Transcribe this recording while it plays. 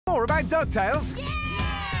more about DuckTales?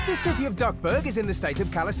 Yeah! The city of Duckburg is in the state of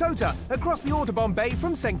Calisota, across the Autobahn Bay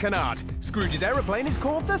from St. Canard. Scrooge's aeroplane is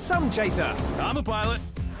called the Sun Chaser. I'm a pilot.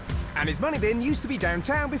 And his money bin used to be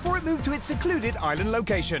downtown before it moved to its secluded island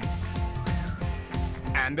location.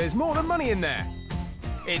 And there's more than money in there.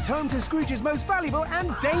 It's home to Scrooge's most valuable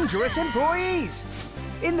and dangerous employees.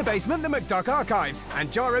 In the basement, the McDuck Archives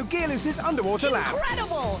and Gyro Gearloose's underwater lab.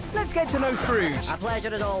 Incredible! Let's get to know Scrooge. A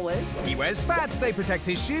pleasure as always. He wears spats, they protect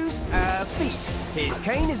his shoes, feet. His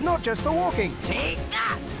cane is not just for walking. Take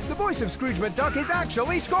that! The voice of Scrooge McDuck is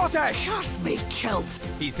actually Scottish. Just me kilt.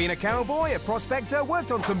 He's been a cowboy, a prospector,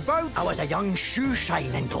 worked on some boats. I was a young shoe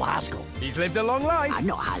shine in Glasgow. He's lived a long life. I'm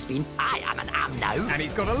not has been, I am and am now. And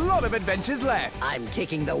he's got a lot of adventures left. I'm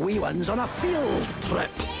taking the wee ones on a field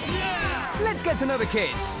trip. Let's get to know the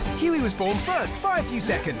kids. Huey was born first by a few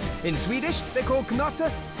seconds. In Swedish, they're called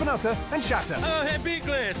Knatte, Fnatte and Shatter.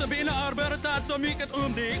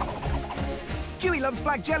 Dewey loves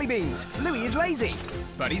black jelly beans. Louie is lazy.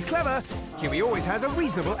 But he's clever. Huey always has a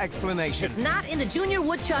reasonable explanation. It's not in the Junior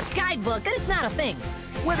Woodchuck guidebook, then it's not a thing.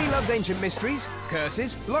 Webby loves ancient mysteries,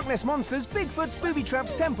 curses, Loch Ness monsters, Bigfoots, booby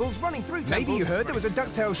traps, temples, running through temples. Maybe you heard there was a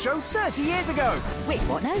DuckTales show 30 years ago. Wait,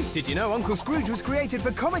 what now? Did you know Uncle Scrooge was created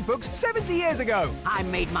for comic books 70 years ago? I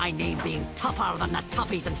made my name being tougher than the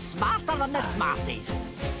toughies and smarter than the smarties.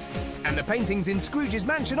 And the paintings in Scrooge's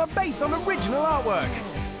mansion are based on original artwork.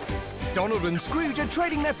 Donald and Scrooge are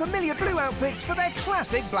trading their familiar blue outfits for their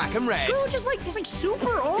classic black and red. Scrooge is like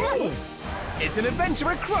super old. It's an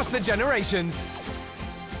adventure across the generations.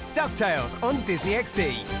 DuckTales on Disney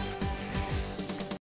XD.